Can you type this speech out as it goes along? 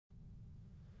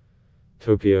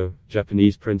Tokyo,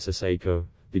 Japanese Princess Aiko,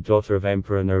 the daughter of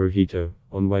Emperor Naruhito,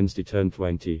 on Wednesday turned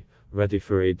 20, ready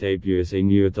for a debut as a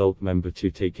new adult member to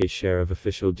take a share of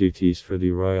official duties for the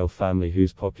royal family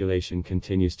whose population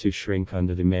continues to shrink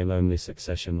under the male-only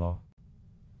succession law.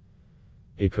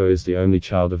 Aiko is the only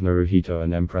child of Naruhito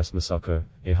and Empress Masako,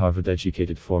 a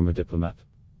Harvard-educated former diplomat.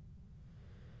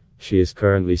 She is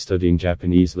currently studying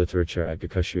Japanese literature at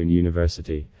Gakushuin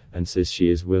University, and says she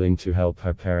is willing to help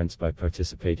her parents by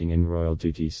participating in royal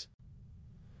duties.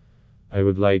 I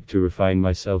would like to refine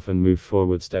myself and move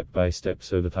forward step by step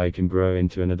so that I can grow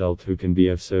into an adult who can be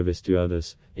of service to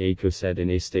others, Aiko said in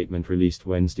a statement released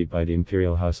Wednesday by the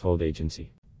Imperial Household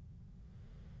Agency.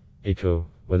 Aiko,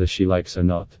 whether she likes or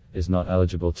not, is not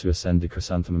eligible to ascend the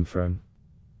chrysanthemum throne.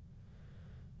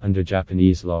 Under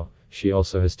Japanese law, she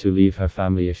also has to leave her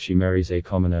family if she marries a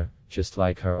commoner, just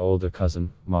like her older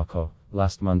cousin, Mako,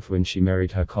 last month when she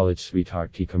married her college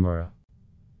sweetheart Kikamura.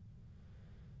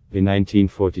 The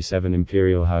 1947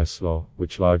 Imperial House Law,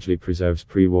 which largely preserves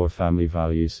pre-war family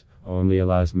values, only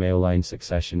allows male line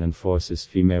succession and forces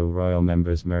female royal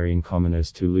members marrying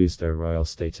commoners to lose their royal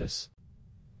status.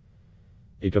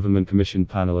 A government-commissioned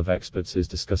panel of experts is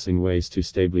discussing ways to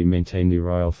stably maintain the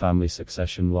royal family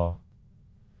succession law.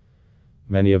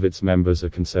 Many of its members are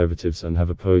conservatives and have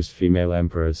opposed female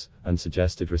emperors, and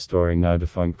suggested restoring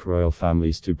now-defunct royal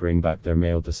families to bring back their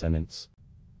male descendants.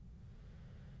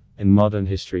 In modern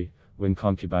history, when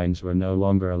concubines were no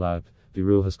longer allowed, the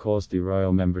rule has caused the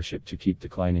royal membership to keep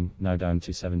declining, now down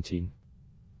to 17.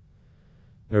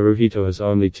 Naruhito has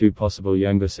only two possible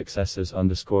younger successors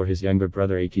his younger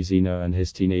brother Akizeno and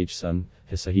his teenage son,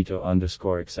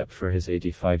 Hisahito except for his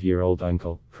 85-year-old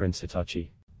uncle, Prince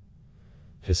Hitachi.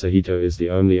 Hisahito is the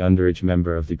only underage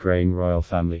member of the graying royal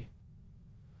family.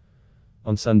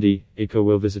 On Sunday, Aiko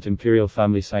will visit imperial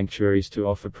family sanctuaries to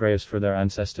offer prayers for their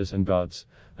ancestors and gods,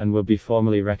 and will be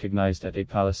formally recognized at a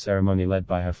palace ceremony led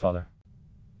by her father.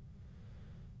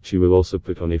 She will also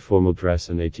put on a formal dress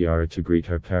and a tiara to greet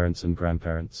her parents and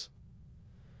grandparents.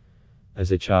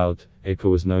 As a child,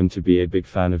 Aiko was known to be a big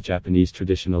fan of Japanese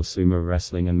traditional sumo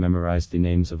wrestling and memorized the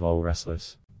names of all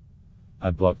wrestlers.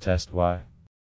 I'd block test why.